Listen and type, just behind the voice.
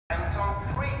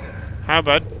Hi,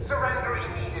 bud. Surrender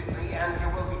immediately and you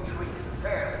will be treated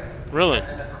fairly. Really?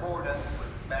 And in accordance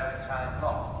with maritime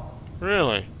law.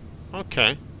 Really?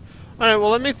 Okay. Alright, well,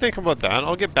 let me think about that.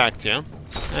 I'll get back to you.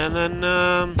 And then,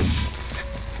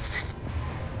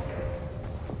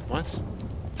 what?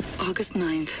 August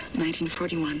 9th,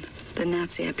 1941. The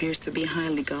Nazi appears to be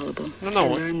highly gullible. No, I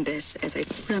learned this as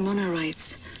Ramona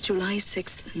writes, July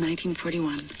 6th,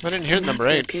 1941. I didn't hear the number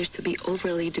Nazi 8. appears to be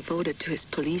overly devoted to his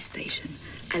police station.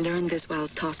 I learned this while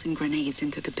tossing grenades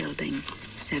into the building.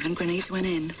 7 grenades went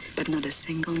in, but not a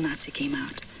single Nazi came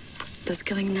out. Does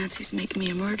killing Nazis make me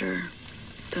a murderer?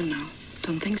 Don't know.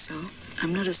 Don't think so.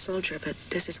 I'm not a soldier, but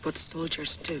this is what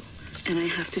soldiers do. And I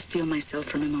have to steel myself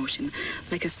from emotion,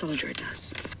 like a soldier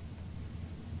does.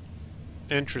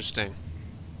 Interesting.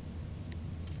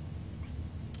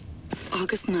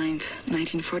 August 9th,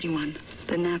 1941.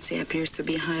 The Nazi appears to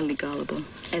be highly gullible.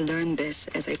 I learned this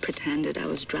as I pretended I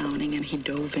was drowning and he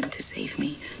dove in to save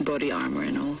me, body armor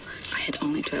and all. I had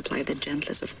only to apply the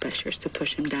gentlest of pressures to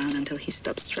push him down until he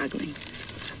stopped struggling.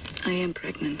 I am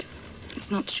pregnant.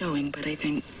 It's not showing, but I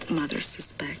think mother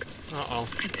suspects. Uh-oh.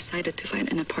 I've decided to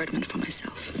find an apartment for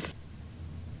myself.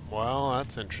 Well,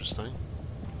 that's interesting.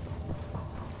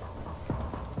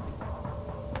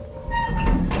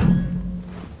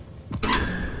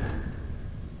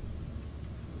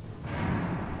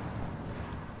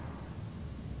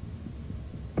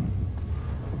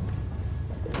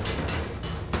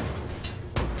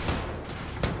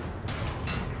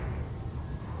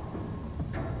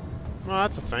 Well,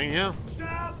 that's a thing, yeah.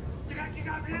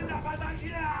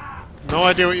 No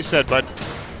idea what you said, bud.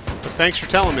 But thanks for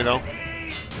telling me, though.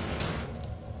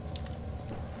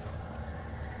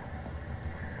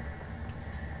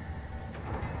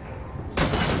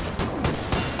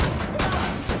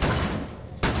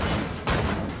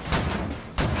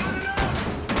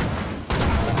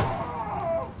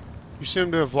 You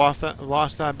seem to have lost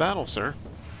that battle, sir.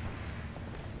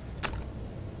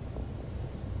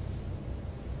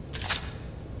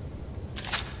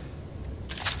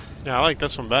 Yeah, I like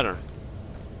this one better.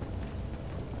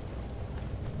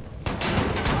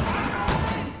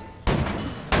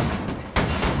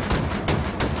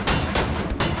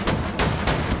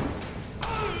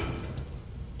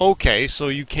 Okay, so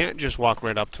you can't just walk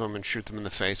right up to them and shoot them in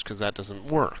the face, because that doesn't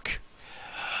work.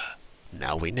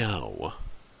 Now we know.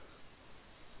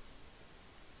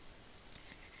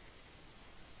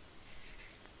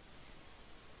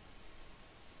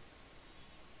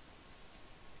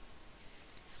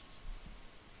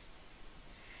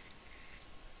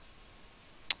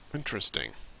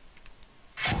 Interesting.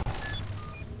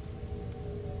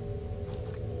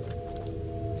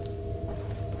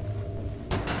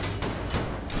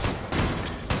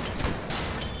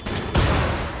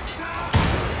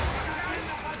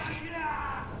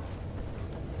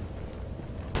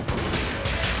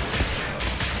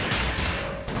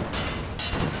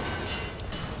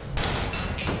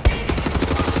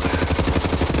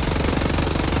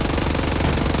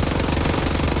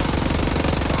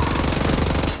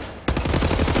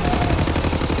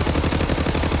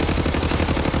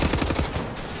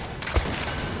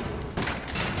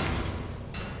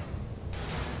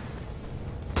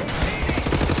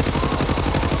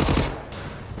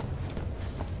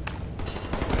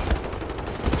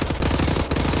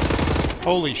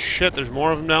 Holy shit, there's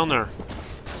more of them down there.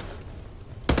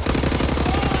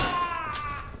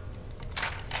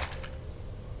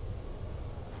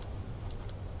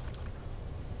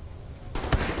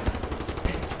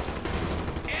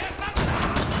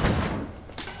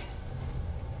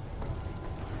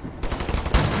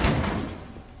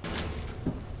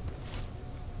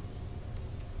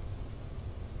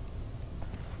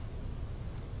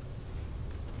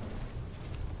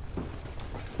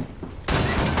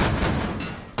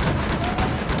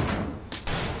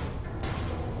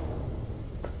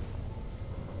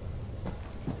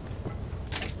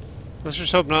 Let's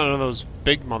just hope none of those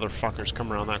big motherfuckers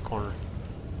come around that corner.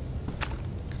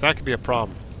 Because that could be a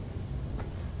problem.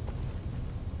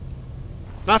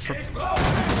 Not for...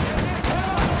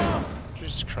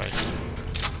 Jesus Christ.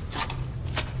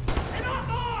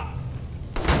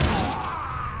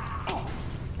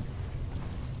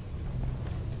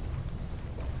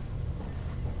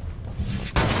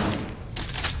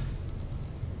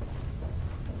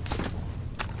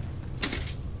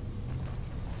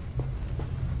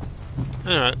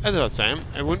 Anyway, as I was saying,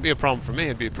 it wouldn't be a problem for me,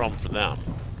 it'd be a problem for them.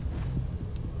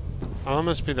 Oh, that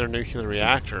must be their nuclear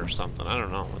reactor or something. I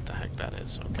don't know what the heck that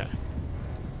is. Okay.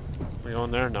 We go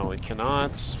in there? No, we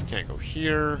cannot. We can't go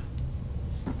here.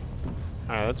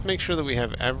 Alright, let's make sure that we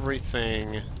have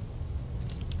everything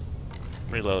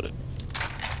reloaded.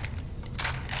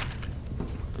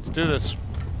 Let's do this.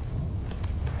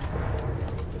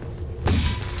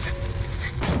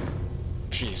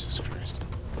 Jesus Christ.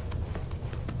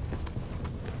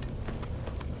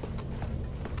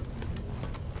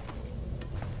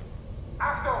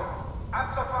 Achtung!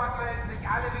 Ab sofort melden sich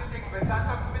alle wichtigen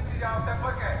Besatzungsmitglieder auf der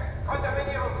Brücke.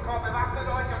 Kontaminierungskorps, bewaffnet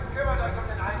euch und kümmert euch um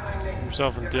den Eindringling.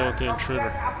 Yourself and deal with the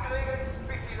intruder. Abgeriegelt,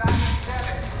 bis die Lage geklärt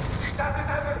ist. Das ist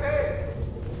ein Befehl!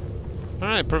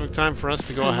 Alright, perfect time for us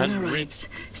to go ahead and read. Writes,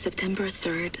 September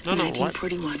 3rd, No,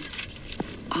 1941.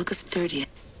 August 30th.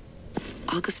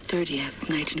 August 30th,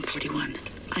 1941.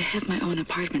 I have my own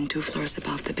apartment 2 floors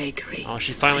above the bakery. Oh,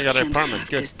 she finally got her apartment. I can't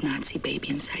Good. have this Nazi baby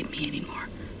inside me anymore.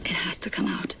 It has to come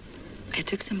out. I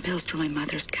took some pills from my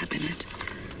mother's cabinet.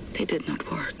 They did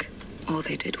not work. All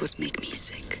they did was make me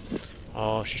sick.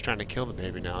 Oh, she's trying to kill the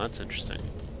baby now. That's interesting.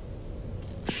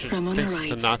 She Ramona thinks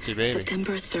writes, it's a Nazi baby.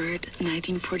 September 3rd,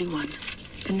 1941.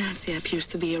 The Nazi appears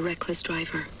to be a reckless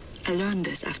driver. I learned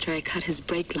this after I cut his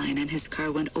brake line and his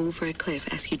car went over a cliff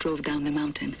as he drove down the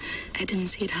mountain. I didn't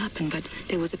see it happen, but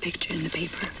there was a picture in the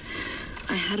paper.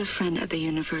 I had a friend at the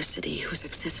university who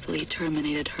successfully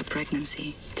terminated her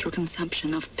pregnancy through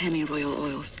consumption of pennyroyal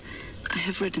oils. I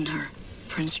have written her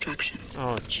for instructions.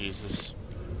 Oh, Jesus.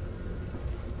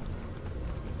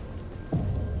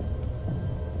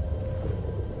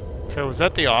 Okay, was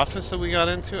that the office that we got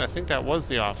into? I think that was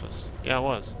the office. Yeah, it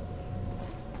was.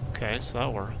 Okay, so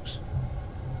that works.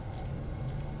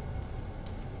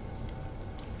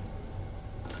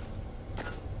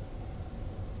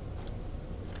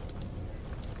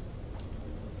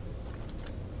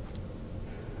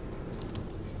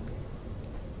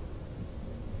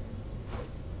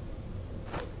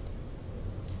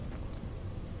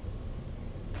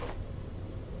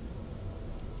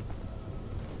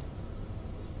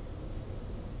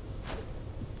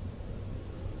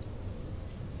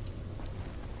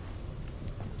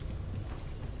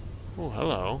 Oh,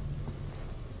 hello.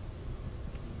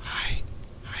 Hi.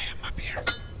 Hi, I'm up here.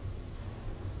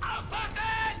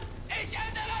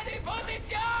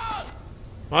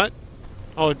 What?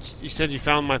 Oh, you said you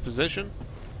found my position?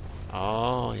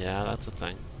 Oh, yeah, that's a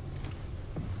thing.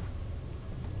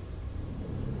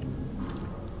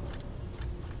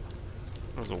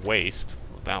 That was a waste,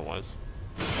 what that was.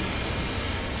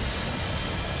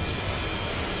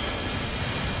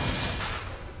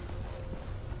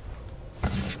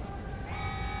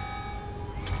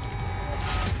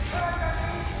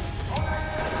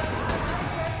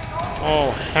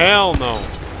 Oh, hell no.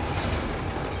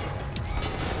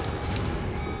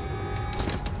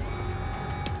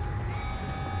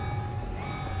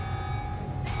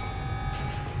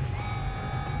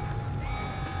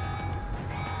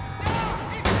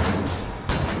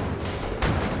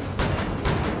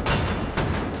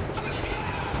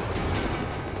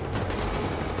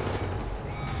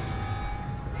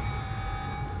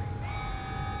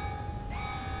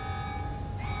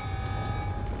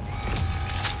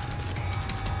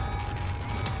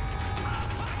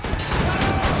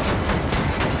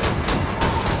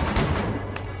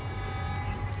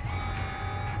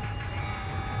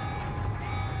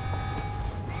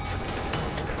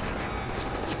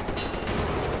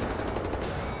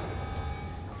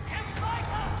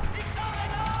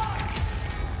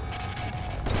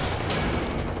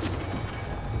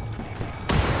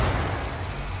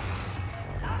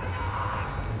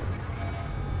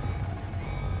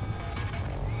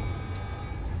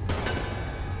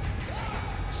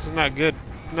 This is not good.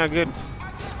 Not good.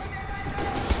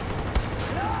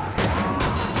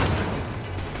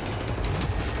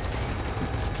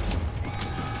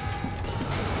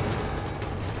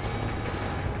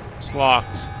 It's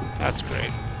locked. That's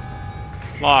great.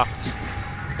 Locked.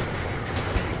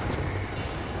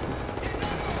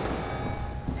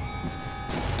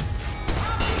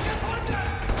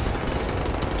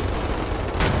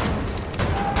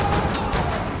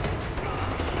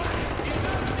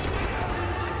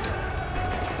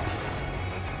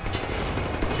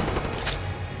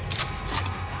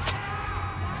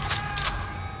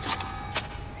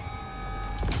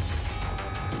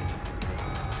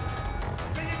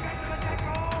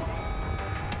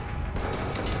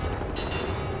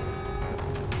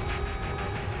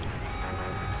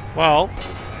 Well,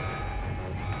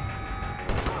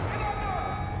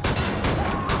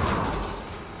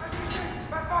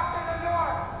 Was macht ihr denn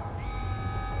dort?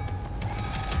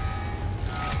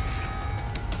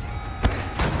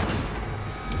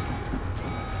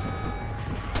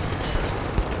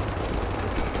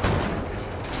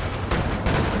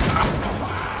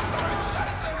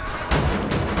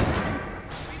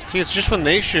 see, it's just when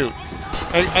they shoot.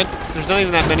 There's not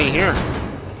even that many here.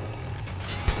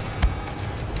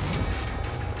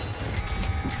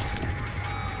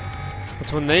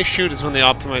 It's when they shoot is when the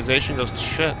optimization goes to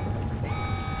shit.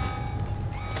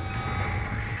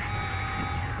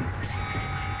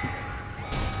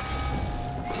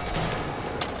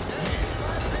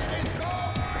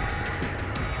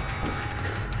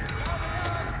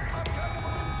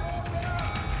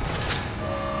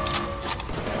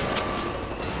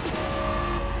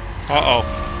 Uh-oh.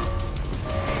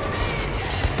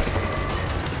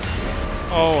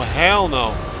 Oh, hell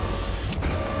no.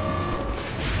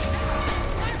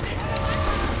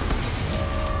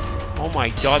 Oh my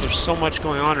god, there's so much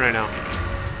going on right now.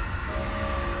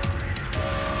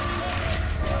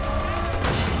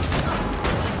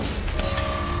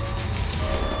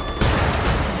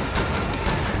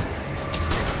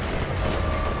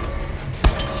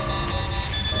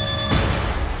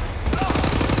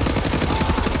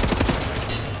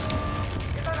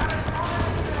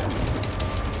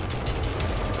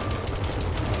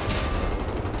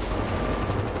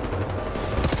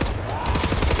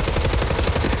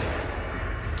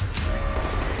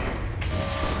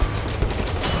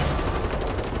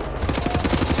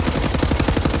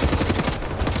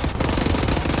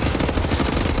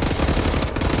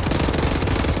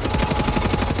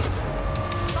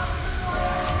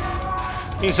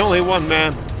 He's only one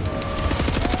man.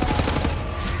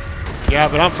 Yeah,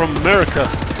 but I'm from America.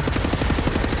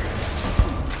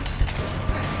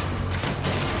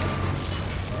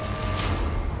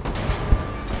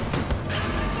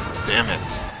 Damn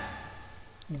it.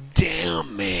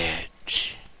 Damn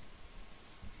it.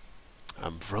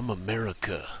 I'm from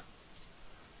America.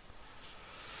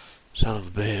 Son of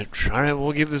a bitch. Alright,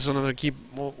 we'll give this another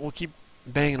we'll keep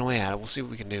banging away at it. We'll see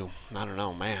what we can do. I don't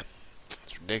know, man.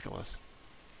 It's ridiculous.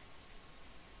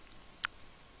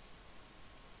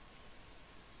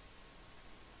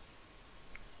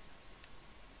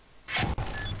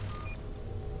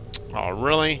 Oh,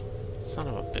 really? Son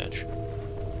of a bitch.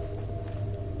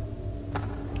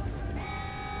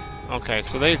 Okay,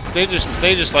 so they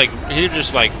just like he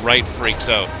just like right freaks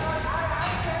out.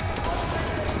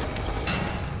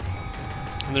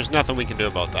 And there's nothing we can do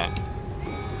about that.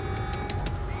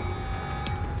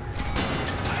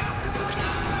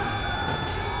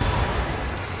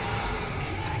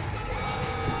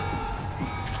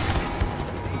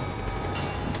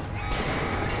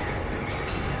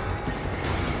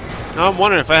 Now I'm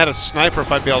wondering if I had a sniper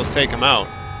if I'd be able to take him out.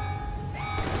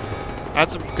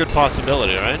 That's a good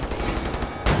possibility, right?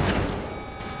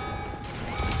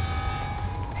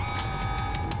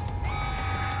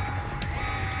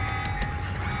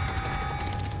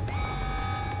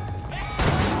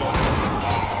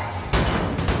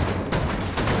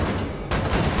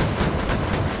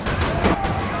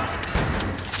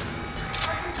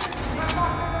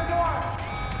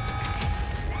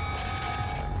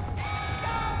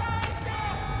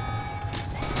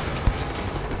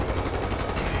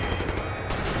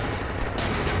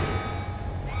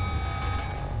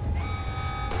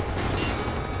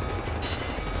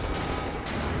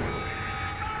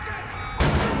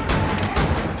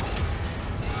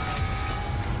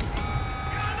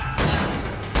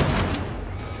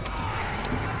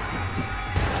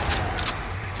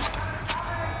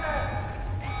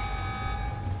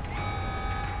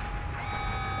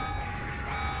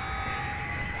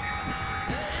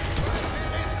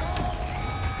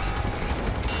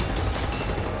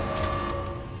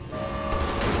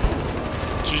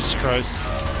 Jesus Christ.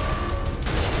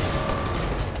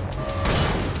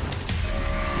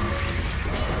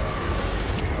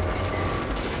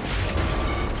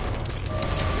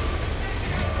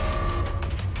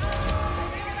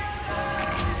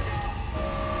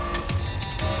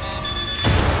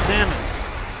 Damn it.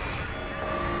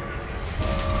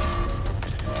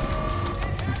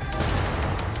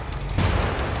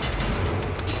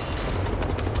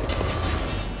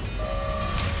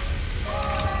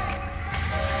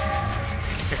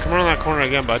 Come around that corner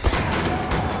again, bud.